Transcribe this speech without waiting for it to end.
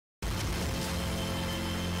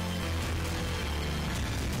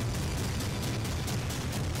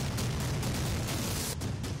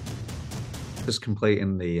just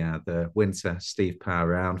completing the Winter Steve Parr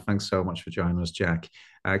Round. Thanks so much for joining us, Jack.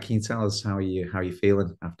 Can you tell us how you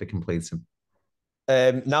feeling after completing?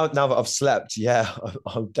 Now that I've slept, yeah,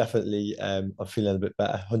 I'm definitely I'm feeling a bit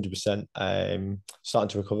better, 100%. Starting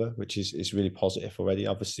to recover, which is really positive already.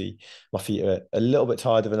 Obviously, my feet are a little bit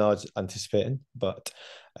tighter than I was anticipating, but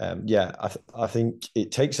yeah, I think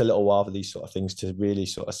it takes a little while for these sort of things to really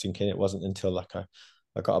sort of sink in. It wasn't until like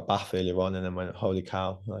I got a bath earlier on and then went, holy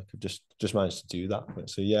cow, like I've just managed to do that. But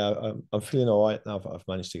so yeah, I'm feeling all right now that I've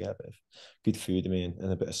managed to get a bit of good food in me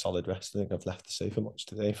and a bit of solid rest. I think I've left the sofa much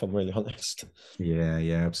today, if I'm really honest. Yeah,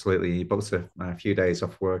 yeah, absolutely. You booked a few days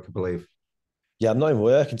off work, I believe. Yeah, I'm not in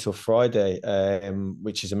work until Friday,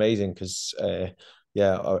 which is amazing because,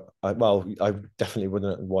 yeah, well, I definitely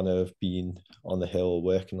wouldn't want to have been on the hill,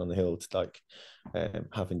 working on the hill, to like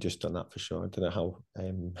having just done that for sure. I don't know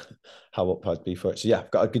how up I'd be for it. So yeah, I've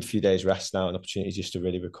got a good few days rest now and opportunities just to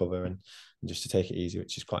really recover and just to take it easy,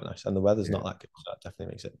 which is quite nice. And the weather's Yeah. not that good, so that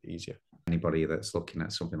definitely makes it easier. Anybody that's looking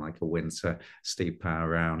at something like a winter steep power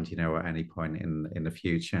round, at any point in the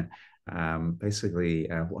future, basically,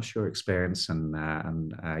 what's your experience and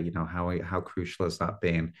how crucial has that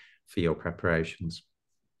been for your preparations?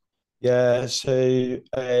 Yeah, so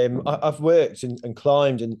I've worked and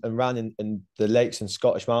climbed and ran in the lakes and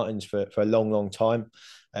Scottish mountains for a long, long time.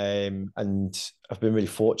 And I've been really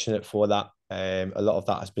fortunate for that. A lot of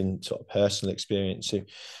that has been sort of personal experience. So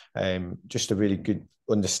just a really good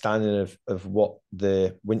understanding of what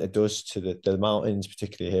the winter does to the mountains,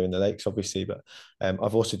 particularly here in the lakes, obviously. But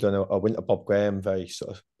I've also done a winter Bob Graham very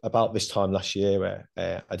sort of about this time last year where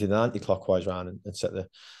I did an anti-clockwise round and set the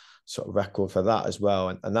sort of record for that as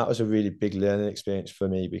well. And that was a really big learning experience for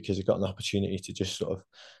me because I got an opportunity to just sort of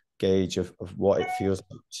gauge of what it feels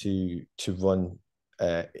like to run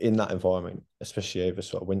in that environment, especially over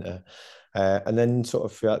sort of winter. And then sort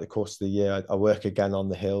of throughout the course of the year, I work again on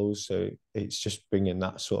the hills. So it's just bringing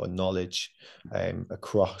that sort of knowledge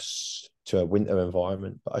across to a winter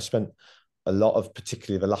environment. But I spent a lot of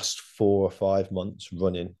particularly the last 4 or 5 months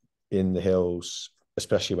running in the hills,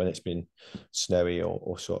 especially when it's been snowy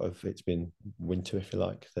or sort of it's been winter, if you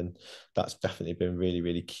like, then that's definitely been really,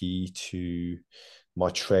 really key to my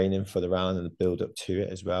training for the round and the build up to it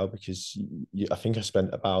as well. Because I think I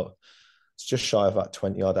spent about just shy of about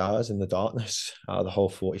 20 odd hours in the darkness out of the whole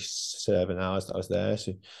 47 hours that I was there.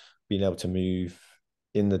 So being able to move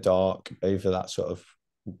in the dark over that sort of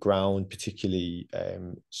ground, particularly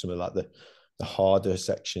some of like the harder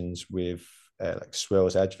sections with like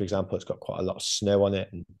Swirl's Edge, for example, it's got quite a lot of snow on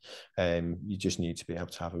it, and you just need to be able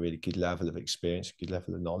to have a really good level of experience, a good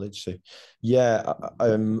level of knowledge. So, yeah,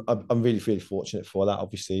 I'm really, really fortunate for that,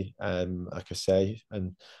 obviously, like I say,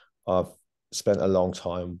 and I've spent a long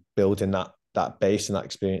time building that base and that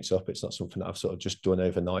experience up. It's not something that I've sort of just done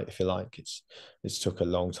overnight, if you like. It's took a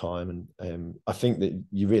long time, and I think that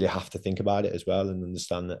you really have to think about it as well and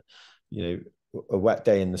understand that, a wet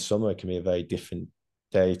day in the summer can be a very different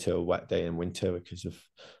day to a wet day in winter because of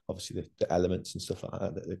obviously the elements and stuff like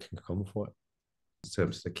that can come for it. In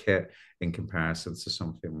terms of the kit in comparison to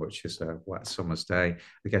something which is a wet summer's day,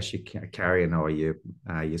 I guess you are carrying or you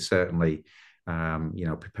certainly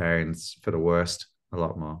preparing for the worst a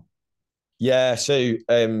lot more. Yeah, so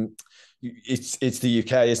it's the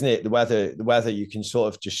UK, isn't it? The weather you can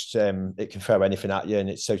sort of just it can throw anything at you, and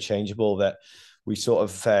it's so changeable that we sort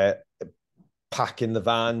of pack in the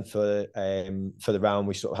van for the round.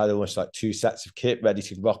 We sort of had almost like two sets of kit ready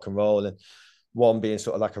to rock and roll, and one being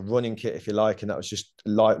sort of like a running kit, if you like, and that was just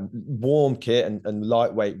light, warm kit and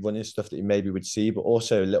lightweight running stuff that you maybe would see, but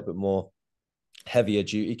also a little bit more heavier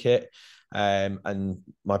duty kit. And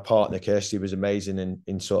my partner Kirsty was amazing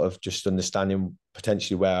in sort of just understanding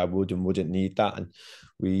potentially where I would and wouldn't need that. And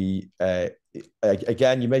we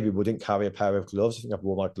again, you maybe wouldn't carry a pair of gloves. I think I've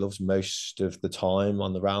worn my gloves most of the time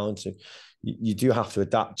on the round. So you do have to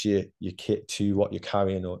adapt your kit to what you're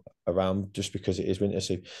carrying around just because it is winter.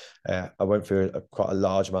 So I went through quite a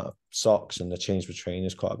large amount of socks and I changed my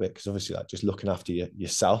trainers quite a bit because obviously like just looking after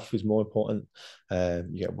yourself is more important.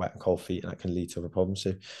 You get wet and cold feet and that can lead to other problems.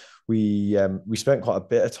 So we spent quite a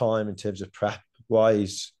bit of time in terms of prep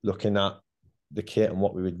wise looking at the kit and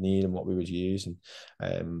what we would need and what we would use.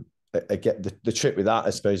 And again, the trick with that, I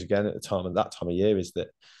suppose, again at the time and that time of year is that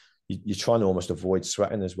you're trying to almost avoid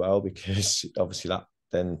sweating as well because obviously that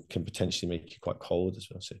then can potentially make you quite cold as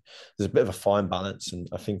well. So there's a bit of a fine balance, and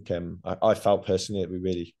I think I felt personally that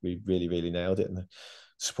we really nailed it, and the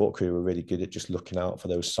support crew were really good at just looking out for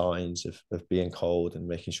those signs of being cold and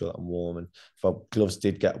making sure that I'm warm. And if our gloves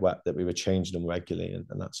did get wet, that we were changing them regularly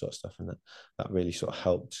and that sort of stuff, and that really sort of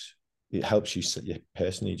helped it helps you,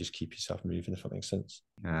 personally just keep yourself moving, if that makes sense.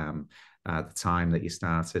 At the time that you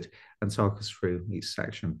started, and talk us through each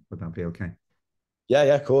section. Would that be okay? Yeah,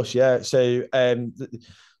 of course. Yeah. So the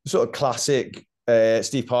sort of classic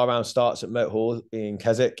Steve Parr Round starts at Moot Hall in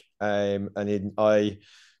Keswick, and then I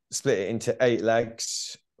split it into 8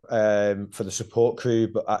 legs for the support crew,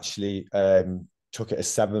 but actually took it as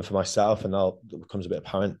 7 for myself, and that becomes a bit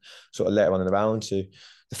apparent sort of later on in the round. So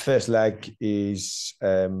the first leg is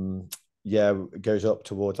it goes up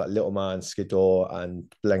towards like Little Man, Skiddaw,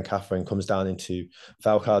 and Blencathra, comes down into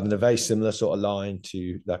Falcard, in a very similar sort of line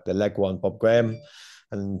to like the leg one, Bob Graham,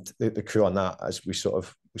 and the crew on that. As we sort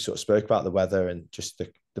of spoke about the weather, and just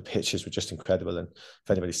the pictures were just incredible. And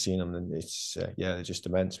if anybody's seen them, then it's they're just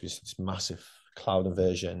immense. It was this massive cloud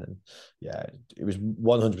inversion, and it was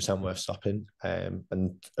 100% worth stopping.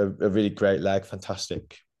 And a really great leg,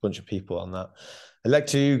 fantastic bunch of people on that. And leg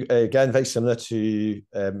 2, again, very similar to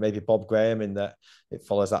maybe Bob Graham, in that it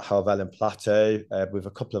follows that Helvellyn Plateau with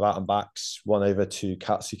a couple of out and backs, one over to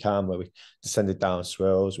Catsicam, where we descended down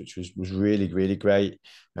swirls, which was really, really great.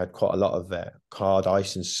 We had quite a lot of hard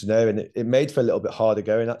ice and snow, and it made for a little bit harder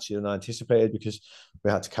going actually than I anticipated, because we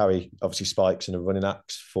had to carry obviously spikes and a running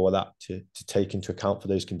axe for that to take into account for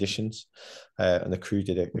those conditions. And the crew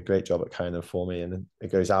did a great job at carrying them for me. And then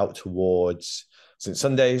it goes out towards St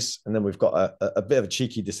Sundays, and then we've got a bit of a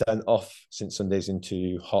cheeky descent off St Sundays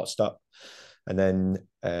into Hartstop, and then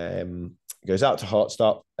goes out to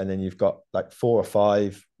Hartstop, and then you've got like 4 or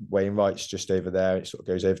 5 Wainwrights just over there. It sort of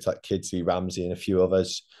goes over to like Kidsley, Ramsey, and a few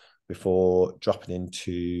others before dropping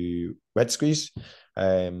into Red Squeeze.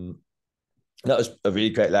 That was a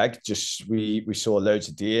really great leg. Just we saw loads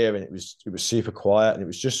of deer, and it was super quiet, and it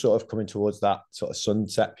was just sort of coming towards that sort of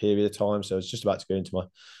sunset period of time. So I was just about to go into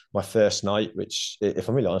my first night, which, if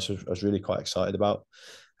I'm really honest, I was really quite excited about.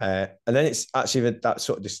 And then it's actually that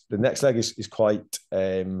sort of the next leg is quite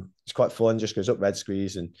it's quite fun. Just goes up Red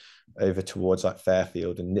Squeeze and over towards like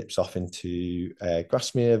Fairfield, and nips off into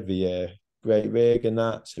Grasmere via Great Rig and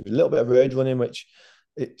that. So a little bit of road running, which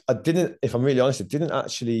I didn't, if I'm really honest, it didn't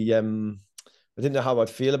actually. I didn't know how I'd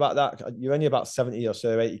feel about that. You're only about 70 or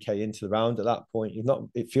so, 80k into the round at that point.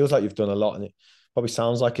 It feels like you've done a lot, and it probably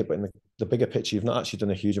sounds like it, but in the bigger picture, you've not actually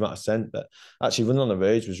done a huge amount of scent. But actually running on the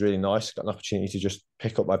roads was really nice. Got an opportunity to just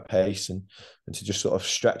pick up my pace and to just sort of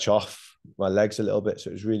stretch off my legs a little bit.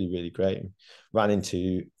 So it was really, really great. And ran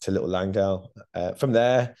into Little Langdale. From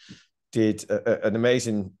there, did an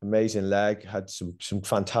amazing leg. Had some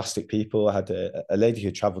fantastic people. I had a lady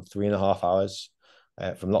who traveled 3.5 hours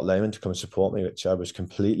from Loch Lomond to come and support me, which I was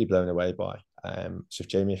completely blown away by. So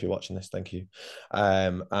Jamie, if you're watching this, thank you.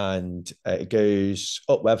 And it goes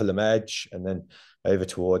up Weatherlam Edge, and then over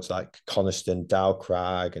towards like Coniston, Dow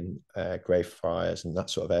Crag, and Greyfriars, and that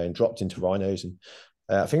sort of area, and dropped into Rhinos. And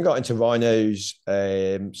I think I got into Rhinos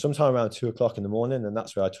sometime around 2 o'clock in the morning, and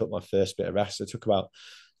that's where I took my first bit of rest. I took about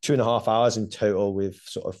 2.5 hours in total, with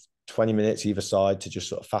sort of 20 minutes either side to just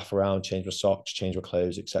sort of faff around, change my socks, change my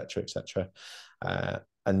clothes, etc., etc.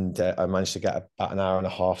 And I managed to get about an hour and a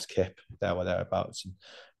half's kip there or thereabouts, and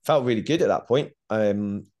felt really good at that point.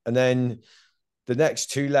 And then the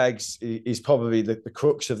next 2 legs is probably the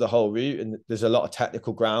crux of the whole route, and there's a lot of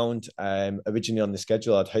technical ground. Originally on the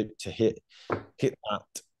schedule, I'd hoped to hit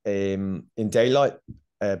that in daylight,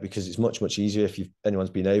 because it's much easier if anyone's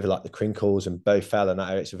been over like the Crinkles and Bowfell and that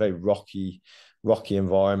area. It's a very rocky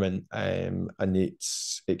environment, and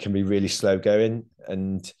it can be really slow going.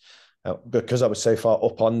 And because I was so far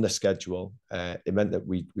up on the schedule, it meant that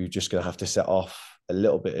we were just going to have to set off a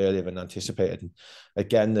little bit earlier than anticipated. And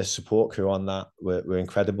again, the support crew on that were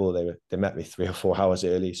incredible. They met me 3 or 4 hours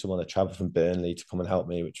early. Someone had travelled from Burnley to come and help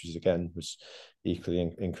me, which was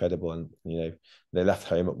equally incredible. And they left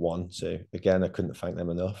home at 1. So again, I couldn't thank them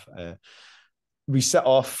enough. We set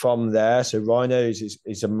off from there. So Rhinos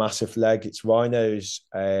is a massive leg. It's Rhinos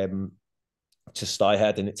to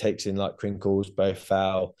Styhead, and it takes in like Crinkles,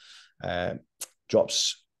 Bowfell,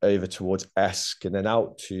 drops over towards Esk, and then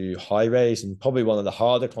out to High Raise. And probably one of the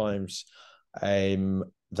harder climbs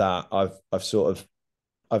that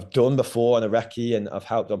I've done before on a recce, and I've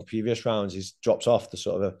helped on previous rounds, is drops off the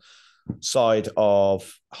sort of side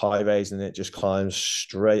of High Raise, and it just climbs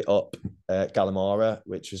straight up Gallimara,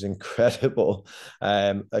 which was incredible,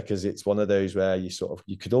 because it's one of those where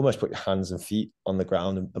you could almost put your hands and feet on the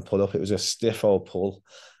ground and pull up. It was a stiff old pull,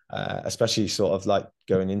 especially sort of like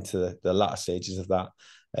going into the latter stages of that.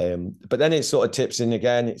 But then it sort of tips in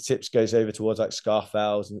again. It goes over towards like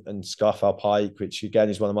Scarfells and Scarfell Pike, which again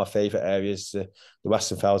is one of my favourite areas. The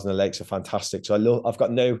Western Fells and the lakes are fantastic. So I've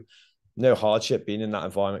got no no hardship being in that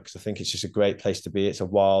environment, because I think it's just a great place to be. It's a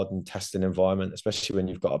wild and testing environment, especially when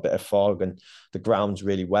you've got a bit of fog and the ground's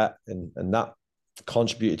really wet, and that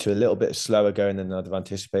contributed to a little bit slower going than I'd have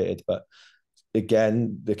anticipated. But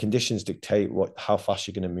again, the conditions dictate how fast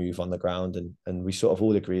you're going to move on the ground, and we sort of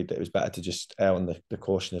all agreed that it was better to just err on the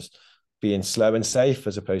caution as being slow and safe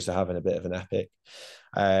as opposed to having a bit of an epic.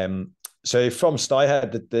 So from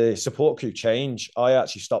Styhead, the support crew change, I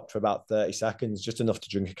actually stopped for about 30 seconds, just enough to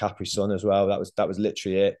drink a Capri Sun as well. That was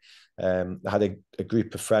literally it. I had a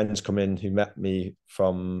group of friends come in who met me at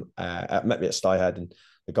Styhead, and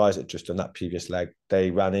the guys that had just done that previous leg,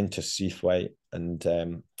 they ran into Seathwaite, and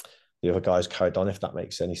the other guys carried on, if that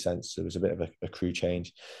makes any sense. There was a bit of a crew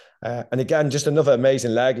change. And again, just another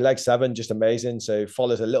amazing leg 7, just amazing. So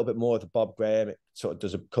follows a little bit more of the Bob Graham. It sort of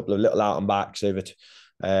does a couple of little out and backs over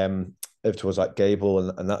towards like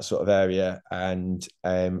Gable and that sort of area, and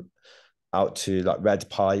out to like Red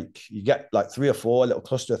Pike. You get like a little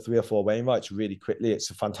cluster of 3 or 4 Wainwrights really quickly. It's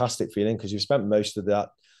a fantastic feeling because you've spent most of that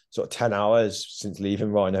sort of 10 hours since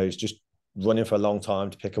leaving Rhinos just running for a long time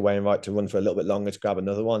to pick a Wainwright, to run for a little bit longer to grab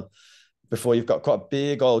another one, before you've got quite a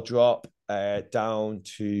big old drop down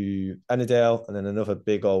to Ennerdale, and then another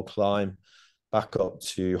big old climb back up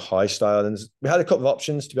to High Style. And we had a couple of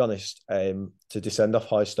options, to be honest, to descend off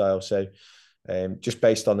High Style. So just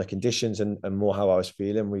based on the conditions and more how I was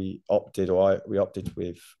feeling, we opted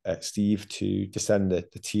with Steve to descend the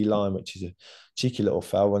T line, which is a cheeky little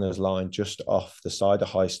fell runner's line just off the side of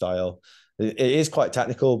High Style. It is quite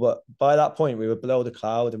technical, but by that point we were below the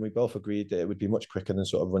cloud, and we both agreed that it would be much quicker than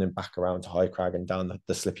sort of running back around to High Crag and down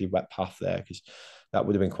the slippy wet path there, because that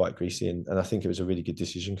would have been quite greasy. And I think it was a really good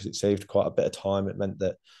decision because it saved quite a bit of time. It meant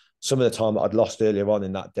that some of the time that I'd lost earlier on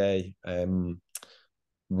in that day,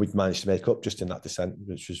 we'd managed to make up just in that descent,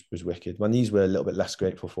 which was wicked. My knees were a little bit less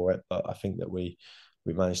grateful for it, but I think that we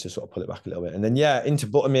managed to sort of pull it back a little bit. And then, into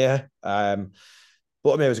Buttermere.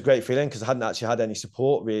 Buttermere was a great feeling because I hadn't actually had any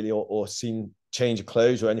support really or seen change of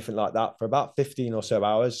clothes or anything like that for about 15 or so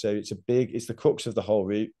hours. So it's the crux of the whole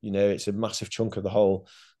route. It's a massive chunk of the whole.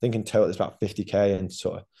 I think in total it's about 50k and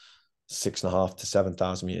sort of 6,500 to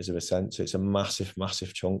 7,000 meters of ascent. So it's a massive,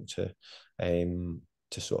 massive chunk to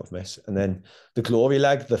sort of miss. And then the glory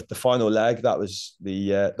leg, the final leg, that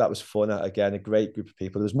was fun. Again, a great group of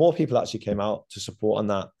people. There was more people actually came out to support on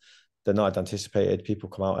that than I'd anticipated. People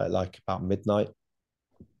come out at like about midnight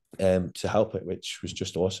to help it, which was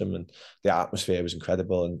just awesome. And the atmosphere was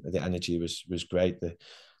incredible and the energy was great. The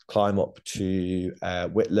climb up to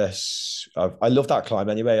Witless, I love that climb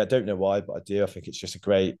anyway. I don't know why, but I do. I think it's just a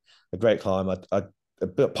great climb. I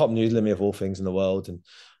pop noodling me of all things in the world, and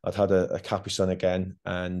I'd had a Capri Sun again,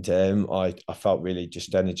 and I felt really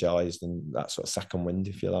just energized and that sort of second wind,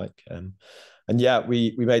 if you like. And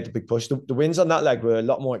we made the big push. The winds on that leg were a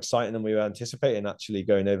lot more exciting than we were anticipating, actually,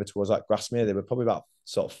 going over towards like Grasmere. They were probably about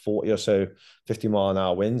sort of 40 or so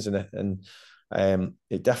 50-mile-an-hour winds, and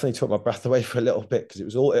it definitely took my breath away for a little bit because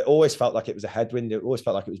it always felt like it was a headwind. It always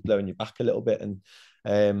felt like it was blowing you back a little bit. And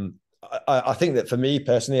I think that for me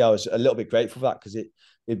personally, I was a little bit grateful for that because it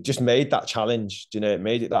just made that challenge. It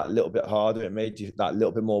made it that little bit harder. It made you that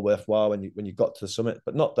little bit more worthwhile when you got to the summit.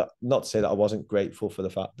 But not to say that I wasn't grateful for the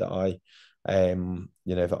fact that I had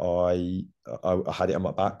it on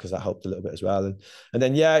my back, because that helped a little bit as well. And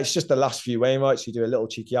then it's just the last few Wainwrights. You do a little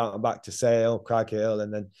cheeky out and back to Sale, Crag Hill,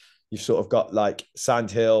 and then you've sort of got like Sand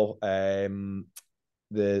Hill,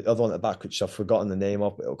 the other one at the back, which I've forgotten the name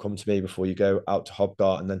of, but it'll come to me before you go out to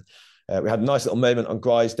Hobgart. And then we had a nice little moment on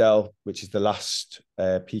Grisdale, which is the last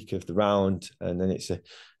peak of the round. And then it's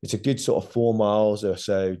a good sort of 4 miles or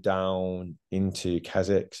so down into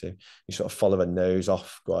Keswick. So you sort of follow a nose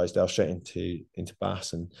off Grisdale straight into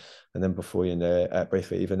Bass. And then before you know it,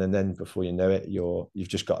 Braithwaite even, and then before you know it, you've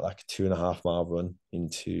just got like a 2.5 mile run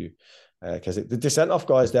into Keswick. The descent off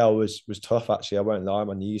Grisdale was tough, actually. I won't lie.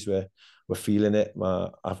 My knees were feeling it.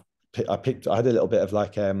 I had a little bit of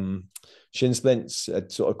like shin splints. Had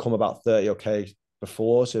sort of come about 30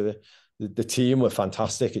 before, so the team were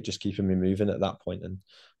fantastic at just keeping me moving at that point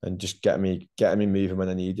and just getting me moving when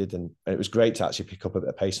I needed. And it was great to actually pick up a bit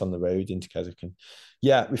of pace on the road into Keswick. And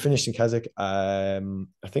we finished in Keswick. I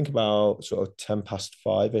think about sort of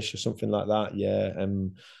 5:10 or something like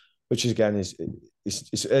that. Which is again is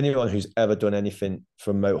anyone who's ever done anything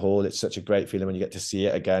from Moot Hall, it's such a great feeling when you get to see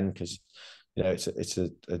it again, because it's a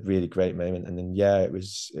really great moment. And then it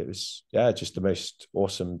was just the most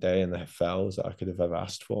awesome day in the fells that I could have ever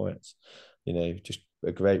asked for. It's just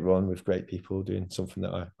a great run with great people doing something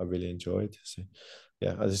that I really enjoyed. So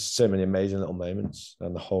there's so many amazing little moments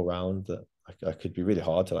and the whole round that I could be really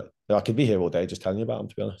hard to like. I could be here all day just telling you about them,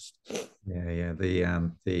 to be honest. Yeah.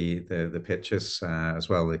 The pitches as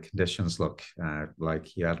well. The conditions look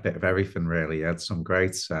like you had a bit of everything really. You had some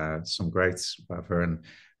great weather,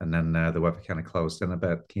 and then the weather kind of closed in a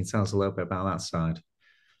bit. Can you tell us a little bit about that side?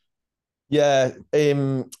 Yeah.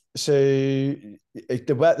 So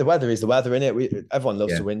the weather is the weather in it. Everyone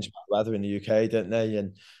loves Yeah. to whinge about the weather in the UK, don't they?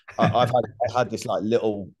 And I had this like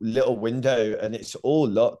little window, and it's all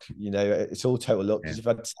luck. You know, it's all total luck. Yeah. Because if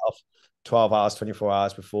I'd set off 12 hours, 24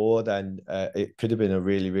 hours before, then it could have been a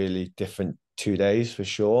really different 2 days for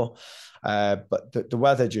sure. But the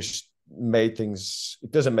weather just made things.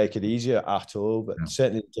 It doesn't make it easier at all. But No.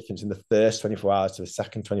 certainly the difference in the first 24 hours to the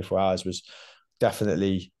second 24 hours was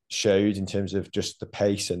definitely showed in terms of just the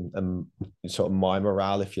pace and sort of my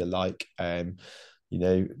morale, if you like. You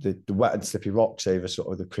know, the wet and slippy rocks over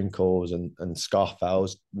sort of the crinkles and scarp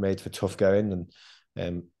fells made for tough going.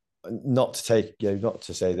 And not to take, you know, not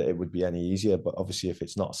to say that it would be any easier, but obviously if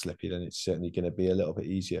it's not slippy, then it's certainly going to be a little bit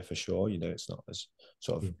easier for sure. You know, it's not as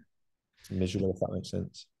sort of miserable, if that makes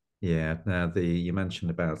sense. Yeah, the you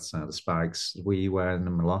mentioned about the spikes. Were you wearing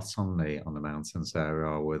them a lot on the mountains there,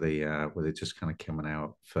 or were they just kind of coming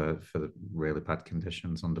out for the really bad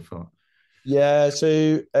conditions underfoot? Yeah,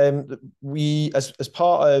 so we as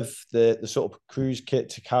part of the sort of cruise kit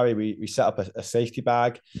to carry, we set up a safety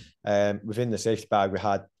bag. Within the safety bag, we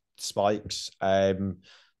had spikes.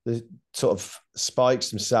 The sort of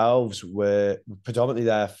spikes themselves were predominantly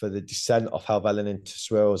there for the descent of Helvellyn into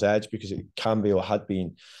Swirl's Edge because it can be or had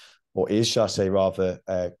been or is, shall I say, rather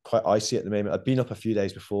quite icy at the moment. I'd been up a few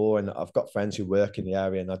days before, and I've got friends who work in the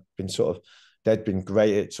area, and I've been sort of they'd been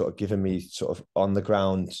great at sort of giving me sort of on the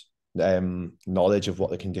ground knowledge of what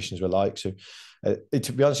the conditions were like. So,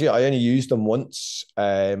 to be honest with you, I only used them once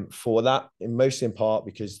for that, mostly in part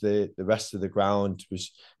because the rest of the ground was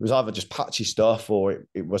either just patchy stuff or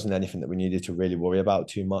it wasn't anything that we needed to really worry about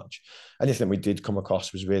too much. Anything we did come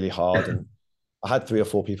across was really hard, and I had 3 or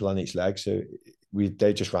 4 people on each leg, so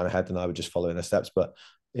they just ran ahead and I would just follow in their steps. But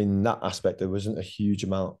in that aspect, there wasn't a huge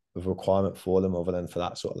amount of requirement for them other than for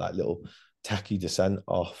that sort of like little techie descent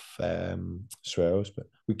off swirls. But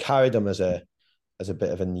we carried them as a bit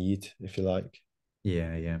of a need, if you like.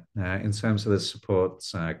 Yeah. In terms of the support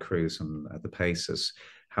crews and the paces,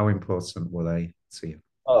 how important were they to you?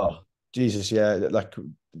 Oh, Jesus, yeah. Like,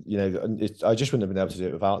 you know, I just wouldn't have been able to do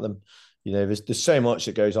it without them. You know, there's so much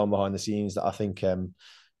that goes on behind the scenes that I think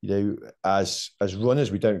you know, as runners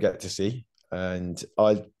we don't get to see. And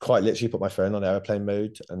I quite literally put my phone on airplane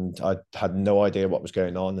mode and I had no idea what was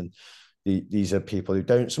going on. And these are people who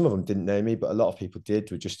don't, some of them didn't know me, but a lot of people did,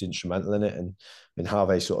 were just instrumental in it and how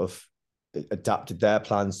they sort of adapted their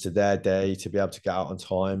plans to their day to be able to get out on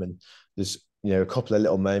time. And there's, you know, a couple of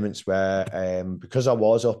little moments where because I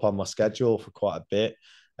was up on my schedule for quite a bit,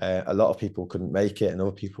 a lot of people couldn't make it and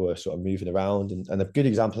other people were sort of moving around. And a good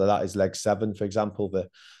example of that is leg 7, for example, the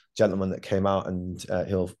gentleman that came out, and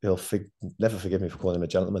he'll never forgive me for calling him a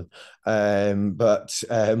gentleman. But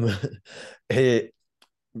he,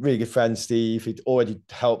 really good friend Steve, he'd already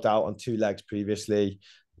helped out on 2 legs previously.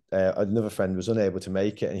 Another friend was unable to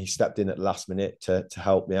make it, and he stepped in at the last minute to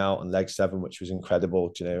help me out on leg 7, which was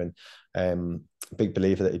incredible, you know. And big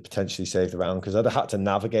believer that he potentially saved the round because I'd have had to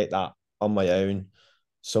navigate that on my own,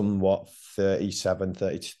 somewhat 37,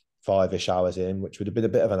 35-ish hours in, which would have been a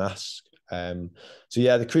bit of an ask. So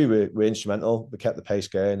yeah, the crew were instrumental. They kept the pace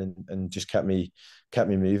going and just kept me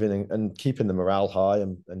moving and keeping the morale high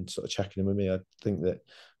and sort of checking in with me. I think that,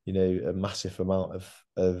 you know, a massive amount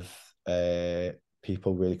of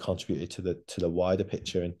people really contributed to the wider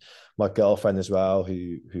picture, and my girlfriend as well,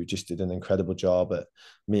 who just did an incredible job at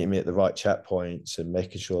meeting me at the right checkpoints and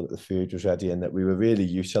making sure that the food was ready and that we were really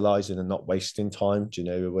utilizing and not wasting time. You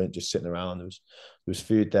know, we weren't just sitting around. There was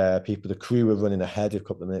food there. The crew were running ahead a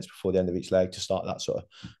couple of minutes before the end of each leg to start that sort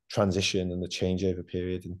of transition and the changeover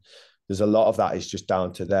period. And there's a lot of that is just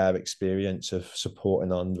down to their experience of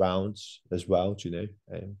supporting on rounds as well. Do you know?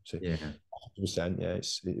 So Yeah, 100%.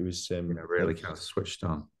 Yeah, it was really kind of switched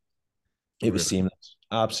on. it was Really. seamless,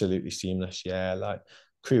 absolutely seamless. Yeah, like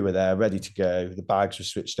crew were there, ready to go. The bags were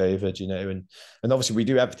switched over, do you know, and obviously we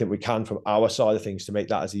do everything we can from our side of things to make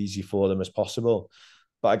that as easy for them as possible.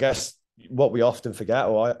 But I guess what we often forget,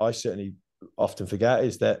 or I certainly often forget,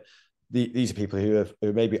 is that these are people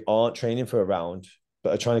who maybe aren't training for a round,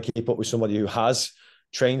 but are trying to keep up with somebody who has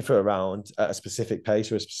trained for a round at a specific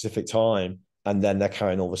pace or a specific time, and then they're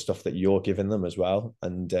carrying all the stuff that you're giving them as well.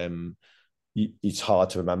 And it's hard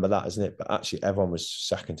to remember that, isn't it? But actually, everyone was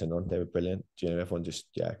second to none. They were brilliant. You know, everyone just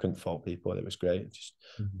couldn't fault people. It was great. Just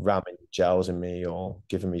Mhm. ramming gels in me or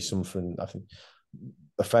giving me something. I think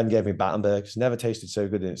a friend gave me Battenberg. Never tasted so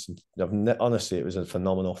good. Honestly, it was a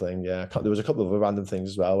phenomenal thing. Yeah, there was a couple of other random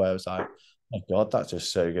things as well where I was like, oh my God, that's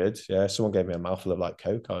just so good. Yeah, someone gave me a mouthful of like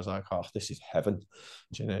Coke. I was like, oh, this is heaven.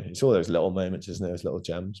 You know, it's all those little moments, isn't it? Those little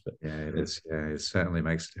gems. But Yeah, it is. Yeah, it certainly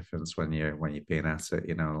makes a difference when you're being at it.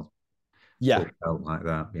 yeah, Full belt like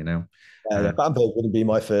that. yeah, Battenberg wouldn't be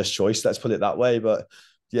my first choice. Let's put it that way. But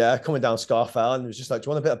yeah, coming down Scarfell and it was just like, do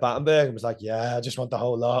you want a bit of Battenberg? I was like, yeah, I just want the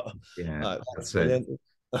whole lot. Yeah, Like, that's that's it. brilliant.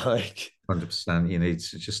 Like,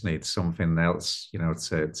 100%. Just need something else, to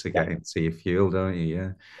yeah, get into your fuel, don't you?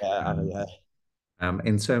 Yeah. yeah, Um, yeah.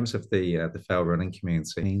 in terms of the fell running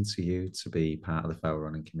community, it means to you to be part of the fell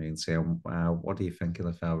running community, and what do you think of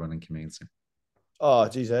the fell running community? Oh,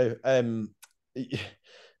 geez,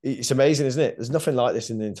 it's amazing, isn't it? There's nothing like this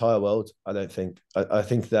in the entire world. I don't think. I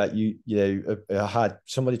think that I had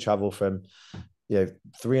somebody travel from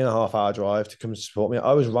 3.5 hour drive to come and support me.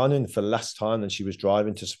 I was running for less time than she was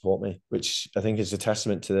driving to support me, which I think is a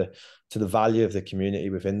testament to the value of the community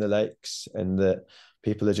within the lakes, and that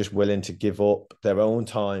people are just willing to give up their own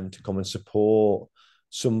time to come and support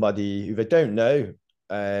somebody who they don't know,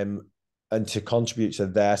 um, and to contribute to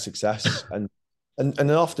their success, and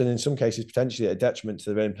often in some cases potentially at a detriment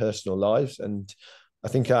to their own personal lives. And I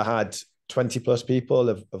think I had 20 plus people,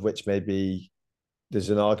 of which maybe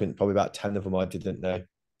there's an argument, probably about 10 of them I didn't know,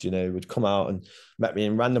 would come out and met me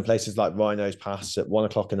in random places like Rhinos Pass at 1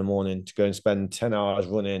 o'clock in the morning to go and spend 10 hours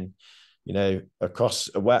running, across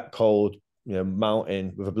a wet, cold,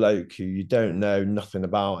 mountain with a bloke who you don't know nothing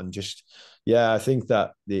about. And just, yeah, I think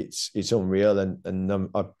that it's unreal. And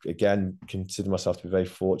I, again, consider myself to be very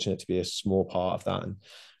fortunate to be a small part of that. And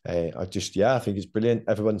I think it's brilliant.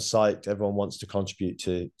 Everyone's psyched. Everyone wants to contribute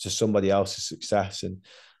to somebody else's success. And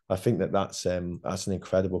I think that's an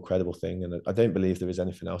incredible thing, and I don't believe there is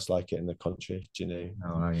anything else like it in the country. Do you know?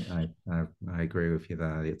 No, I agree with you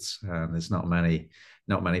there. It's there's not many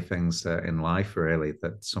things in life really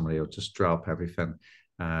that somebody will just drop everything,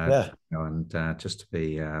 Yeah, and just to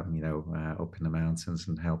be up in the mountains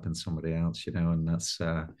and helping somebody else, and that's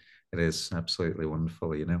it is absolutely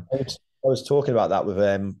wonderful. I was talking about that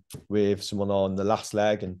with someone on the last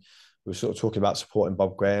leg, and we were sort of talking about supporting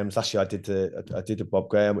Bob Graham's. Last year, I did a Bob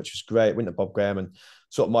Graham, which was great. Went to Bob Graham, and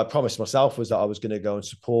sort of my promise to myself was that I was going to go and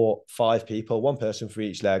support 5 people, one person for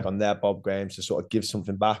each leg, on their Bob Grahams, to sort of give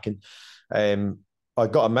something back. And I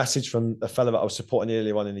got a message from a fellow that I was supporting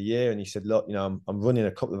earlier on in the year, and he said, "Look, I'm running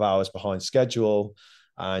a couple of hours behind schedule,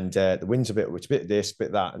 and the wind's a bit this,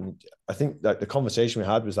 bit that." And I think that the conversation we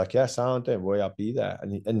had was like, "Yeah, sound, don't worry, I'll be there."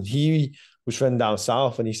 And he was from down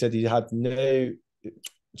south, and he said he had no.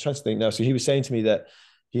 I'm trying to think now. So he was saying to me that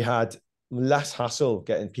he had less hassle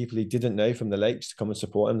getting people he didn't know from the lakes to come and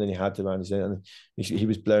support him than he had around his own. And he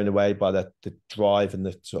was blown away by the drive and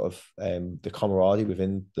the sort of the camaraderie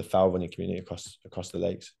within the foul running community across the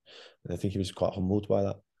lakes. And I think he was quite humbled by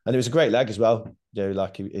that. And it was a great leg as well.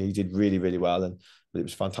 Like he did really, really well, and but it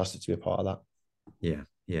was fantastic to be a part of that. Yeah,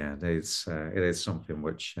 it is something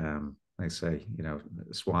which they say,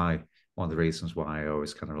 it's why one of the reasons why I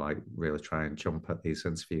always kind of like really try and jump at these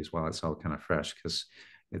interviews while it's all kind of fresh, because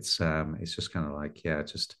it's just kind of like, yeah,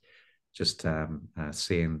 just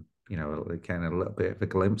seeing, kind of a little bit of a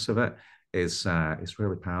glimpse of it is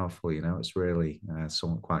really powerful. It's really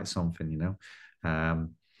quite something.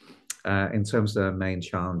 In terms of the main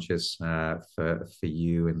challenges for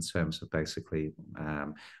you, in terms of basically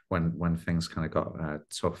when things kind of got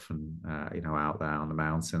tough and out there on the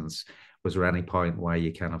mountains, was there any point where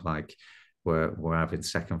you kind of like were having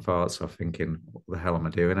second thoughts or thinking, what the hell am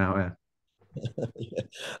I doing out here? Yeah.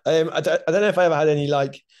 I don't know if I ever had any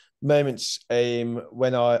like moments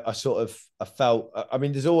when I sort of I felt. I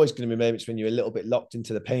mean, there's always going to be moments when you're a little bit locked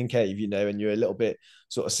into the pain cave, and you're a little bit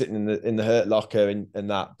sort of sitting in the hurt locker and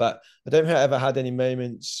that. But I don't think I ever had any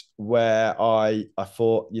moments where I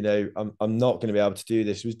thought, I'm not going to be able to do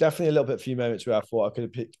this. It was definitely a little bit few moments where I thought I could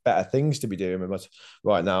have picked better things to be doing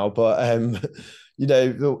right now. But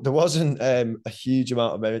there wasn't a huge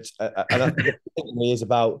amount of moments, and I think the thing me is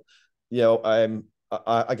about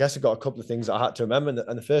I guess I've got a couple of things I had to remember.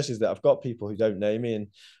 And the first is that I've got people who don't know me,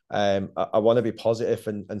 and I want to be positive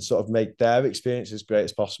and sort of make their experience as great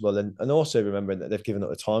as possible. And also remembering that they've given up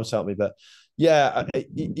the time to help me. But yeah,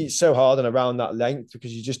 it's so hard and around that length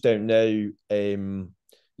because you just don't know.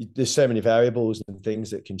 There's so many variables and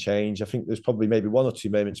things that can change. I think there's probably maybe one or two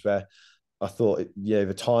moments where I thought,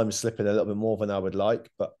 the time is slipping a little bit more than I would like.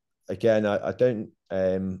 But again, I don't.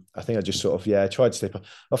 I think I just sort of tried to stay.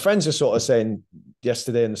 My friends are sort of saying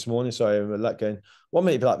yesterday and this morning, sorry, I'm like going 1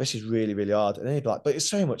 minute, be like, this is really, really hard, and then he'd be like, but it's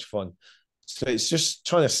so much fun. So it's just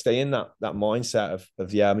trying to stay in that mindset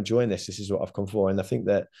of yeah, I'm enjoying this. This is what I've come for. And I think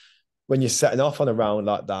that when you're setting off on a round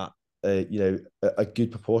like that, you know, a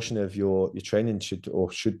good proportion of your training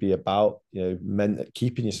should be about, you know,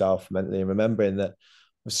 keeping yourself mentally and remembering that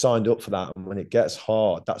I've signed up for that, and when it gets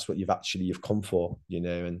hard, that's what you've come for, you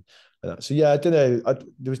know. And that, so yeah, I don't know.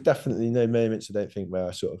 There was definitely no moments, I don't think,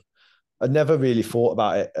 where I never really thought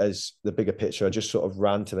about it as the bigger picture. I just sort of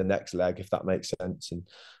ran to the next leg, if that makes sense, and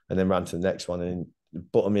then ran to the next one. And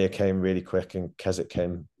Buttermere came really quick, and Keswick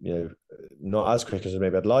came, you know, not as quick as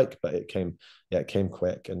maybe I'd like, but it came, yeah, it came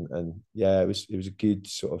quick, and yeah, it was a good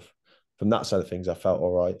sort of, from that side of things, I felt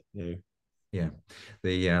all right, you know. Yeah,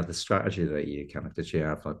 the strategy that you kind of, did you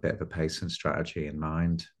have a bit of a pacing strategy in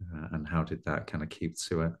mind, and how did that kind of keep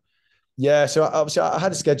to it? Yeah, so obviously I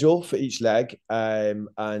had a schedule for each leg, and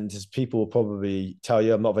as people will probably tell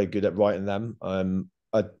you, I'm not very good at writing them.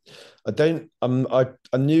 I don't,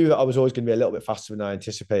 I knew that I was always going to be a little bit faster than I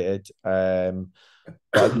anticipated, but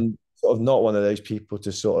I'm sort of not one of those people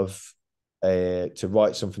to sort of to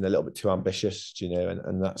write something a little bit too ambitious, you know,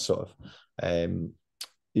 and that sort of.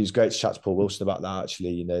 It was great to chat to Paul Wilson about that,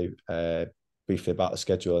 actually, you know, briefly about the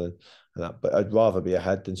schedule and that. But I'd rather be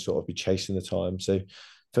ahead than sort of be chasing the time. So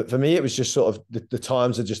for me, it was just sort of the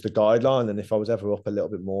times are just the guideline. And if I was ever up a little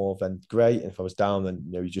bit more, then great. And if I was down, then,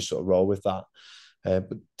 you know, you just sort of roll with that.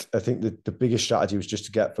 But I think the biggest strategy was just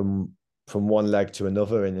to get from one leg to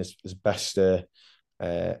another in as best a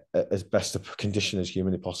condition as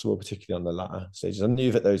humanly possible, particularly on the latter stages. I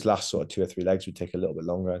knew that those last sort of 2 or 3 legs would take a little bit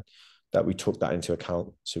longer, that we took that into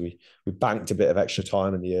account. So we banked a bit of extra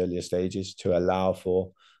time in the earlier stages to allow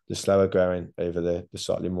for the slower going over the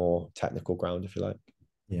slightly more technical ground, if you like.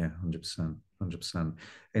 Yeah, 100%, 100%.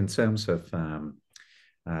 In terms of the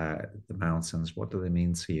mountains, what do they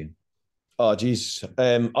mean to you? Oh, geez.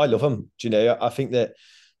 I love them. Do you know, I think that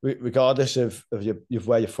regardless of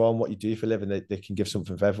where you're from, what you do for a living, they can give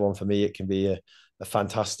something for everyone. For me, it can be a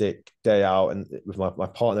fantastic day out and with my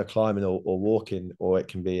partner climbing or walking, or it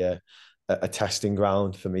can be a testing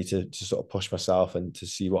ground for me to sort of push myself and to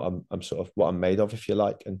see what I'm sort of what I'm made of, if you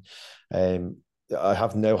like. And I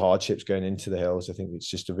have no hardships going into the hills. I think it's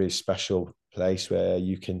just a really special place where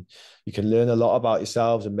you can learn a lot about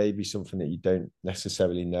yourselves, and maybe something that you don't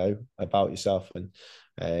necessarily know about yourself.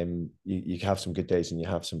 And you have some good days and you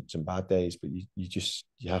have some bad days, but you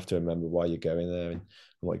have to remember why you're going there and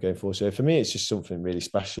what you're going for. So for me, it's just something really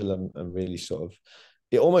special and really sort of,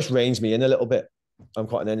 it almost reins me in a little bit. I'm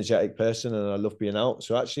quite an energetic person and I love being out.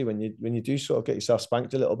 So actually, when you do sort of get yourself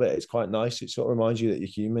spanked a little bit, it's quite nice. It sort of reminds you that you're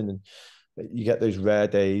human, and you get those rare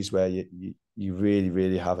days where you really,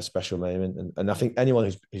 really have a special moment. And I think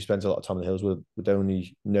anyone who spends a lot of time in the hills would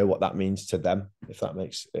only know what that means to them, if that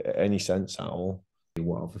makes any sense at all.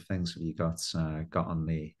 What other things have you got on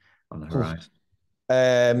the horizon?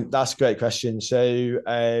 That's a great question. So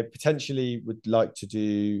potentially would like to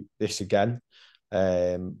do this again,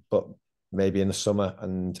 but maybe in the summer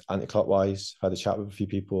and anti-clockwise. Had a chat with a few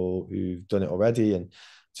people who've done it already and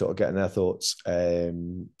sort of getting their thoughts.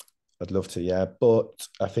 I'd love to, yeah. But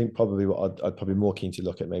I think probably what I'd probably more keen to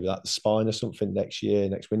look at maybe like the spine or something next year,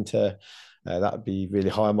 next winter. That would be really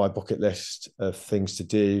high on my bucket list of things to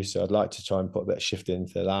do. So I'd like to try and put a bit of shift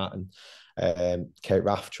into that. And Cape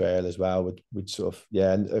Raft Trail as well would sort of,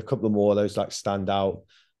 yeah, and a couple of more of those like standout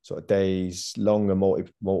sort of days, longer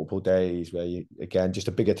multiple days where you, again, just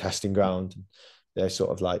a bigger testing ground. They're sort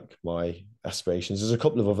of like my aspirations. There's a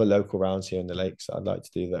couple of other local rounds here in the lakes that I'd like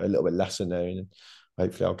to do that are a little bit lesser known, and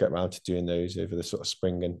hopefully I'll get around to doing those over the sort of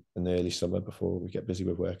spring and the early summer before we get busy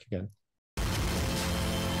with work again.